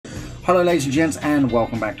Hello ladies and gents, and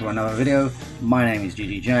welcome back to another video. My name is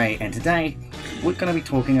GGJ, and today we're going to be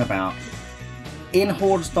talking about in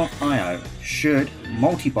Hordes.io, should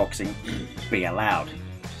multi-boxing be allowed?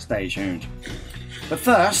 Stay tuned. But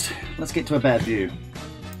first, let's get to a better view.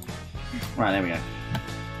 Right, there we go.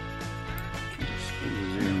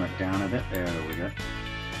 Just zoom it down a bit. There we go.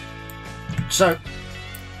 So,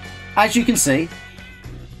 as you can see,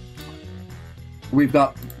 we've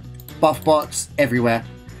got buff bots everywhere.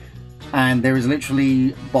 And there is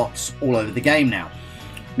literally bots all over the game now.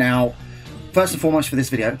 Now, first and foremost for this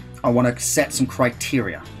video, I want to set some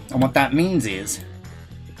criteria. And what that means is,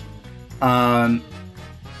 why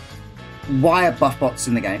are buff bots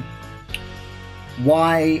in the game?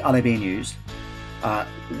 Why are they being used?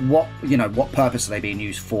 What purpose are they being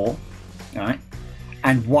used for? All right,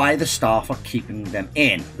 and why the staff are keeping them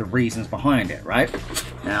in? The reasons behind it, right?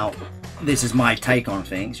 Now, this is my take on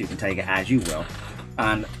things. You can take it as you will.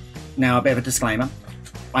 And now, a bit of a disclaimer: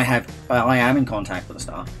 I am in contact with the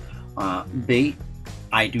staff. B,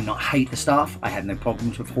 I do not hate the staff. I have no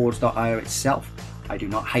problems with Hordes.io itself. I do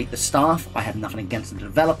not hate the staff. I have nothing against the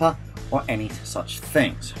developer or any such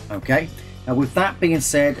things. Okay. Now, with that being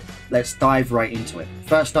said, let's dive right into it.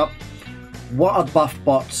 First up, what are buff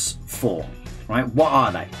bots for? Right? What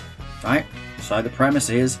are they? Right. So the premise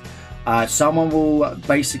is, someone will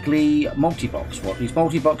basically multi-box. What is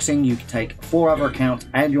multi-boxing? You can take 4 other accounts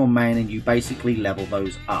and your main, and you basically level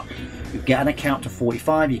those up. You get an account to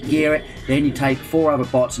 45, you gear it, then you take 4 other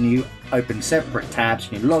bots and you open separate tabs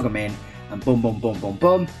and you log them in, and boom, boom, boom, boom,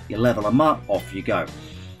 boom, you level them up, off you go.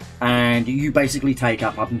 And you basically take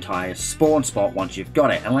up an entire spawn spot once you've got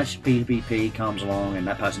it. Unless PvP comes along and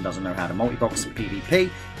that person doesn't know how to multi-box PvP,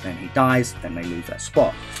 then he dies, then they lose that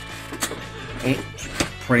spot. It's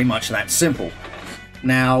pretty much that simple.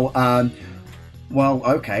 Now, well,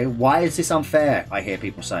 okay, why is this unfair? I hear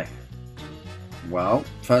people say. Well,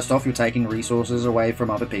 first off, you're taking resources away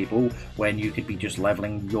from other people when you could be just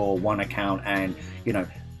leveling your one account and, you know,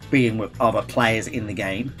 being with other players in the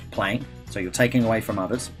game, playing. So you're taking away from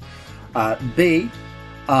others. B,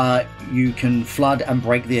 you can flood and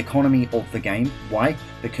break the economy of the game. Why?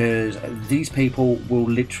 Because these people will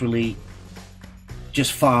literally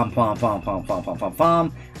just farm,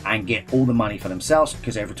 and get all the money for themselves,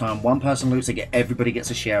 because every time one person loses, everybody gets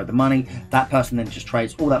a share of the money. That person then just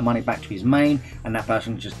trades all that money back to his main, and that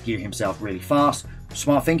person can just gear himself really fast.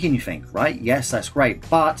 Smart thinking, you think, right? Yes, that's great.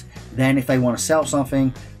 But then if they want to sell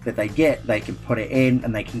something that they get, they can put it in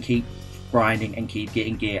and they can keep grinding and keep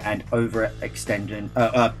getting gear and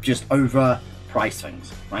just overprice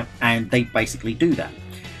things, right? And they basically do that.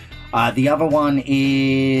 The other one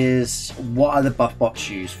is, what are the buff bots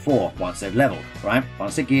used for once they've leveled, right?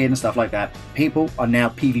 Once they're geared and stuff like that, people are now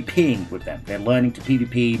PvPing with them. They're learning to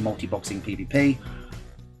PvP, multi-boxing PvP.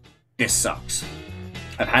 This sucks.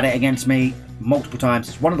 I've had it against me multiple times.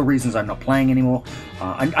 It's one of the reasons I'm not playing anymore.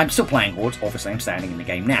 I'm still playing Hordes, obviously I'm standing in the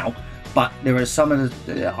game now, but there are some of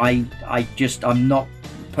the, I'm not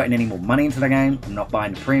putting any more money into the game. I'm not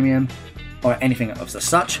buying the premium or anything of the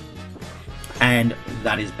such. And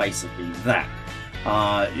that is basically that.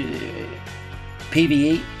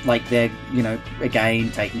 PvE, like they're, you know,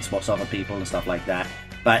 again, taking spots off of people and stuff like that.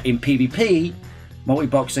 But in PvP,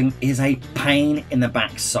 multi-boxing is a pain in the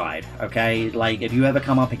backside, okay? Like, if you ever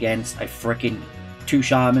come up against a freaking 2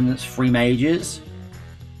 shamans, 3 mages,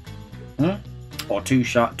 or 2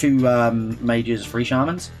 mages, 3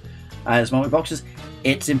 shamans as multi-boxers,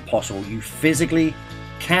 it's impossible. You physically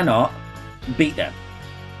cannot beat them.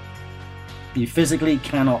 You physically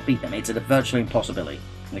cannot beat them. It's a virtually impossibility.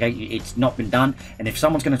 Okay, it's not been done. And if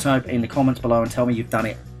someone's going to type in the comments below and tell me you've done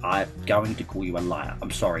it, I'm going to call you a liar.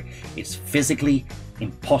 I'm sorry. It's physically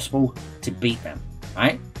impossible to beat them.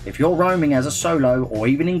 Right? If you're roaming as a solo or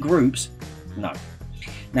even in groups, no.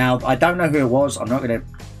 Now, I don't know who it was. I'm not going to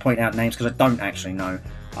point out names because I don't actually know.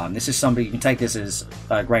 This is somebody, you can take this as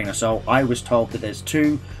a grain of salt. I was told that there's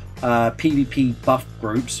 2 PvP buff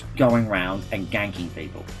groups going around and ganking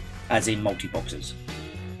people, as in multi-boxers.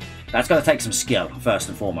 That's going to take some skill, first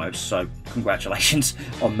and foremost, so congratulations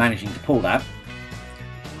on managing to pull that.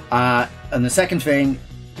 And the second thing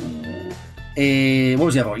is, what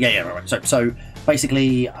was the other one? Yeah, right. So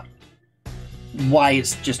basically, why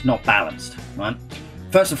it's just not balanced, right?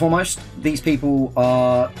 First and foremost, these people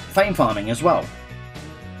are fame farming as well.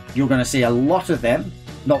 You're going to see a lot of them,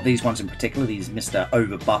 not these ones in particular, these Mr.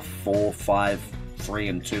 Overbuff 4, 5, 3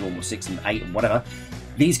 and 2, almost 6 and 8 and whatever.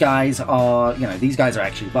 These guys are, you know, these guys are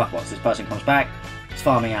actually buff bots. This person comes back, he's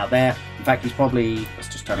farming out there. In fact, he's probably, let's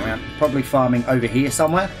just turn around, he's probably farming over here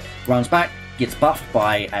somewhere, runs back, gets buffed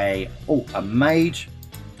by a mage,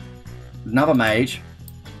 another mage,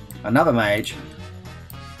 another mage.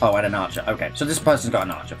 Oh, and an archer. Okay, so this person's got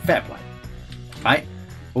an archer. Fair play. Right?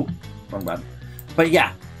 Oh, wrong button. But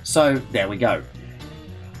yeah, so there we go.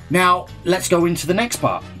 Now, let's go into the next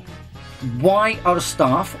part. Why are the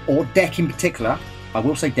staff, or deck in particular, I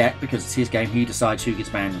will say deck because it's his game, he decides who gets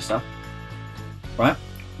banned and stuff. Right?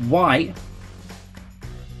 Why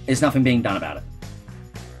is nothing being done about it?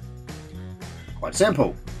 Quite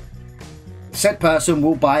simple. Said person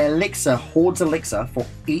will buy elixir, Hordes elixir, for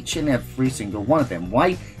each and every single one of them.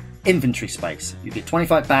 Why? Inventory space. You get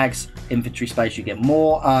 25 bags inventory space. You get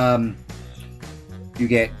more. You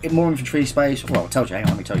get more inventory space. Well, it tells you. Hang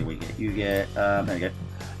on, let me tell you what you get. You get. There you go.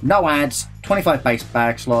 No ads. 25 base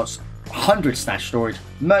bag slots. 100 stash storage.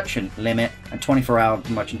 Merchant limit and 24-hour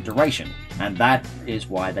merchant duration. And that is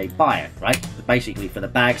why they buy it, right? Basically for the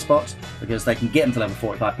bag spots, because they can get them to level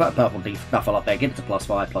 45. Put a purple duffel up there. Get it to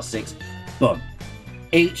 +5, +6. Boom.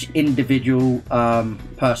 Each individual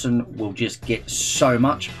person will just get so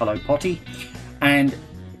much. Hello, Potty. And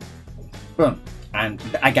boom. And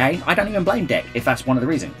again, I don't even blame Deck if that's one of the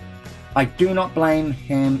reasons. I do not blame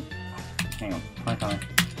him. Hang on.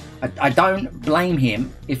 I don't blame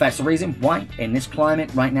him if that's the reason. Why? In this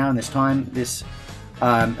climate, right now, in this time, this.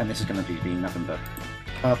 And this is going to be nothing but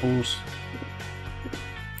purples.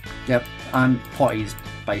 Yep. And Potty's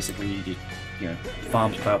basically just, you know,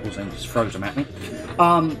 farms purples and just throws them at me.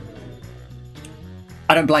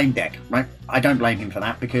 I don't blame Deck, right? I don't blame him for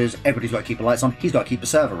that because everybody's got to keep the lights on. He's got to keep the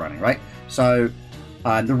server running, right? So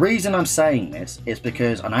the reason I'm saying this is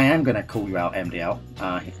because, and I am going to call you out, MDL.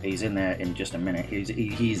 He's in there in just a minute.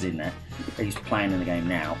 He's in there. He's playing in the game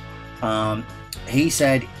now. He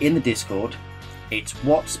said in the Discord, it's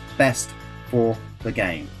what's best for the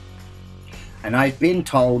game. And I've been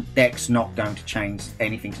told Deck's not going to change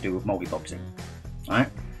anything to do with multi-boxing, right?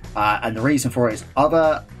 And the reason for it is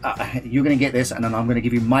you're going to get this, and then I'm going to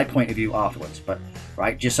give you my point of view afterwards. But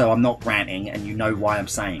right, just so I'm not ranting, and you know why I'm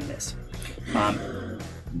saying this.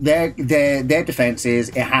 Their defense is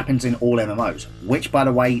it happens in all MMOs, which, by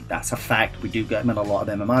the way, that's a fact. We do get them in a lot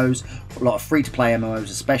of MMOs, a lot of free-to-play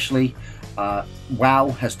MMOs, especially. WoW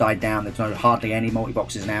has died down. There's hardly any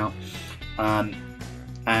multi-boxes now.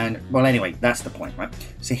 And, well, anyway, that's the point, right?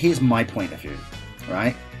 So here's my point of view,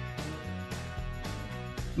 right?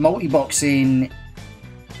 Multi-boxing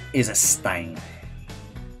is a stain,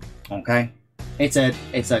 okay? It's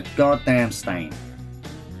a goddamn stain.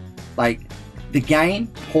 Like, the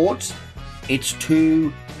game, Hordes, it's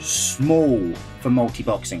too small for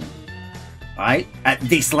multi-boxing, right? At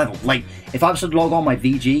this level. Like, if I was to log on my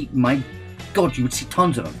VG, my God, you would see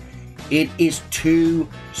tons of them. It is too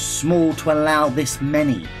small to allow this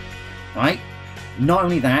many, right? Not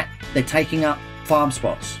only that, they're taking up farm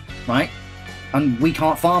spots, right? And we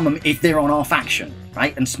can't farm them if they're on our faction,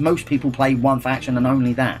 right? And most people play one faction and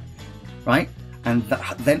only that, right? And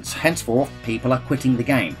henceforth, people are quitting the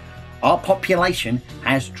game. Our population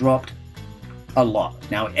has dropped a lot.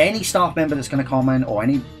 Now, any staff member that's going to comment, or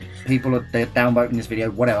any people that are downvoting this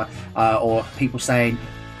video, whatever, or people saying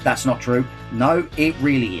that's not true, no, it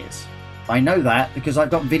really is. I know that because I've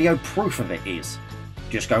got video proof of it is.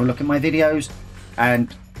 Just go look at my videos,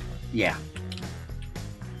 and yeah.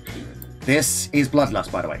 This is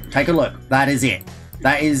Bloodlust, by the way. Take a look. That is it.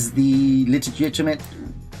 That is the legitimate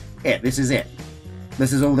it. This is it.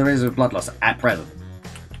 This is all there is of Bloodlust at present.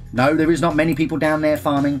 No, there is not many people down there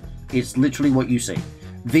farming. It's literally what you see.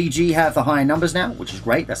 VG have the higher numbers now, which is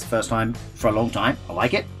great. That's the first time for a long time. I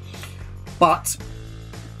like it. But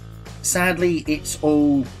sadly, it's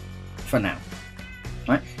all for now.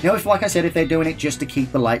 Right? You know, if, like I said, if they're doing it just to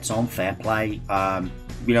keep the lights on, fair play.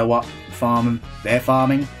 You know what? Farming, they're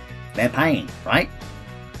farming, they're paying, right?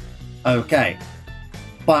 Okay.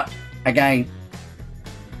 But again,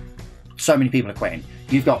 so many people are quitting.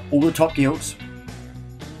 You've got all the top guilds.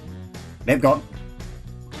 They've gone.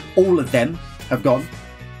 All of them have gone.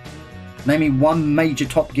 Name me one major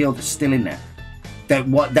top guild that's still in there.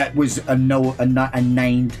 That was a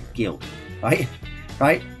named guild, right?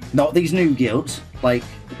 Right? Not these new guilds, like,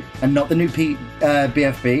 and not the new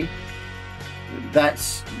BFB.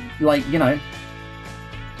 That's like, you know,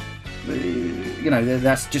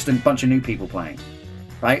 that's just a bunch of new people playing,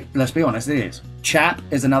 right? Let's be honest, it is. Chap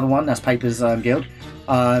is another one. That's Paper's guild.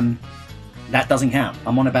 That doesn't count.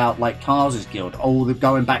 I'm on about like Cars's guild, all the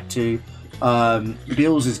going back to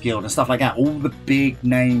Bill's guild and stuff like that. All the big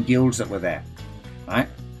name guilds that were there, right?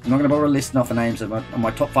 I'm not going to bother listing off the names of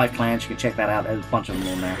my top 5 clans. You can check that out. There's a bunch of them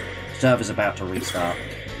on there. Server's about to restart.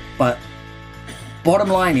 But bottom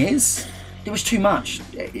line is, there was too much.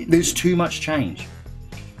 There's too much change.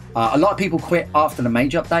 A lot of people quit after the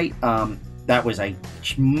major update. That was a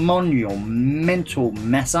monumental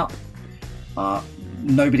mess up.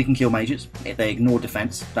 Nobody can kill mages. They ignore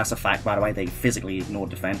defense. That's a fact, by the way. They physically ignore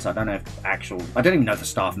defense. I don't know if I don't even know if the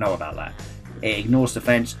staff know about that. It ignores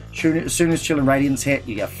defense. As soon as Chill and Radiance hit,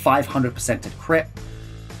 you get 500% to crit.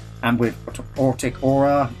 And with Auric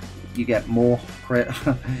Aura, you get more crit.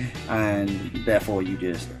 And therefore, you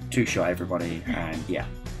just two-shot everybody. And yeah,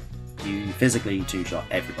 you physically two-shot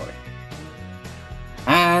everybody.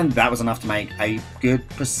 And that was enough to make a good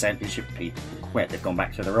percentage of people quit. They've gone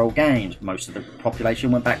back to their old games. Most of the population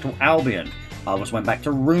went back to Albion. Others went back to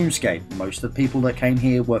RuneScape. Most of the people that came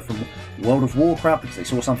here were from World of Warcraft because they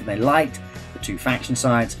saw something they liked. The two faction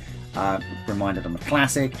sides reminded them of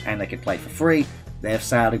Classic, and they could play for free. They've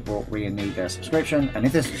sadly renewed their subscription. And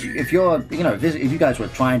if you guys were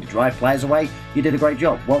trying to drive players away, you did a great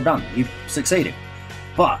job. Well done. You've succeeded.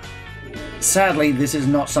 But sadly, this is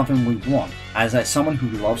not something we want. As someone who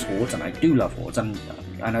loves Hordes, and I do love Hordes, and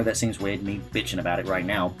I know that seems weird, me bitching about it right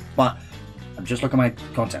now, but I'm just looking at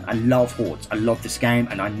my content. I love Hordes. I love this game,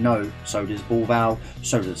 and I know so does Bulval,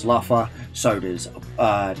 so does Luffa, so does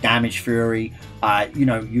Damage Fury, you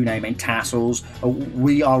name it, Tassels.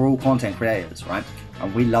 We are all content creators, right?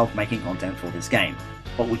 And we love making content for this game.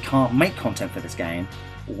 But we can't make content for this game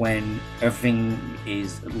when everything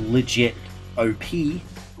is legit OP.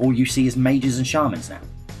 All you see is mages and shamans now,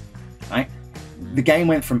 right? The game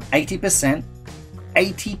went from 80%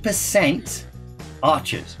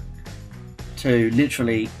 archers to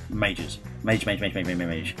literally mages.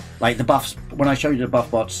 Mage. Like the buffs, when I showed you the buff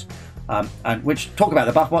bots, and which talk about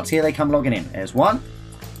the buff bots, here they come logging in. There's one.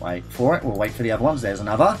 Wait for it. We'll wait for the other ones. There's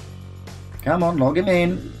another. Come on, log him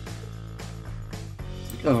in.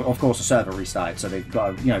 Of course, the server restarted, so they've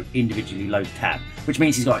got to, individually load the tab, which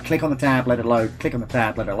means he's got to click on the tab, let it load, click on the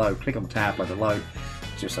tab, let it load, click on the tab, let it load,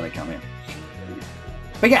 just so they come in.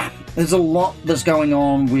 But yeah, there's a lot that's going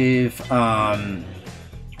on with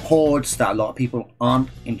Hordes that a lot of people aren't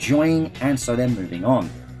enjoying, and so they're moving on.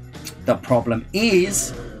 The problem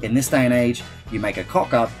is, in this day and age, you make a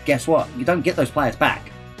cock-up, guess what? You don't get those players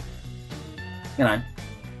back.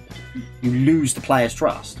 You lose the players'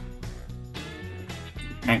 trust.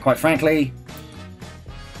 And quite frankly,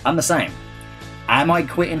 I'm the same. Am I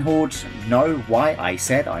quitting Hordes? No. Why? I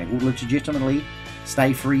said I will legitimately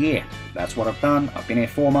stay for a year. That's what I've done. I've been here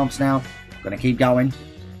 4 months now. I'm going to keep going,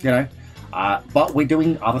 but we're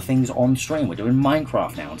doing other things on stream. We're doing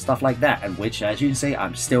Minecraft now and stuff like that, and which, as you can see,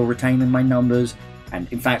 I'm still retaining my numbers. And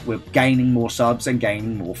in fact, we're gaining more subs and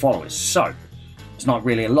gaining more followers. So it's not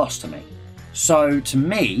really a loss to me. So to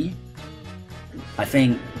me, I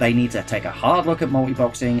think they need to take a hard look at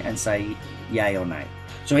multi-boxing and say yay or nay.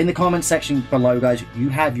 So in the comments section below, guys, you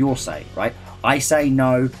have your say, right? I say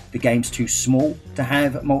no, the game's too small to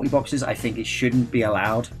have multi-boxes. I think it shouldn't be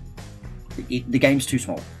allowed. The game's too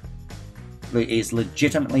small. It is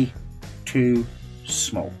legitimately too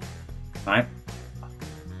small, right?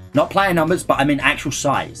 Not player numbers, but I mean actual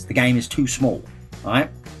size. The game is too small, right?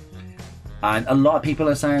 And a lot of people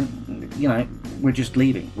are saying, we're just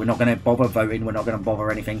leaving. We're not going to bother voting. We're not going to bother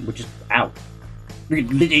anything. We're just out.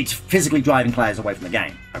 It's physically driving players away from the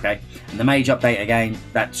game, okay? And the mage update, again,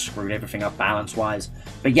 that screwed everything up balance-wise.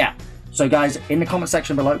 But yeah, so guys, in the comment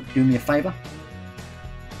section below, do me a favor.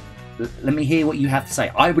 Let me hear what you have to say.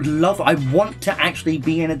 I want to actually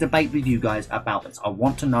be in a debate with you guys about this. I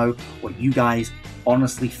want to know what you guys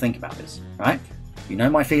honestly think about this, right? You know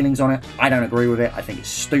my feelings on it. I don't agree with it. I think it's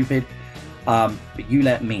stupid. But you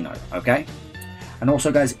let me know, okay? And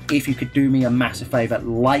also, guys, if you could do me a massive favor,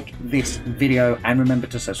 like this video and remember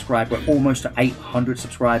to subscribe. We're almost to 800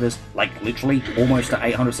 subscribers, like literally almost to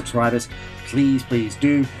 800 subscribers. Please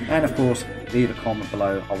do. And of course, leave a comment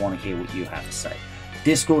below. I want to hear what you have to say.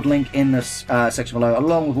 Discord link in the section below,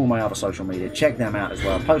 along with all my other social media. Check them out as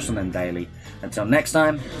well. Post on them daily. Until next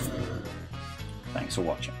time, thanks for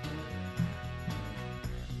watching.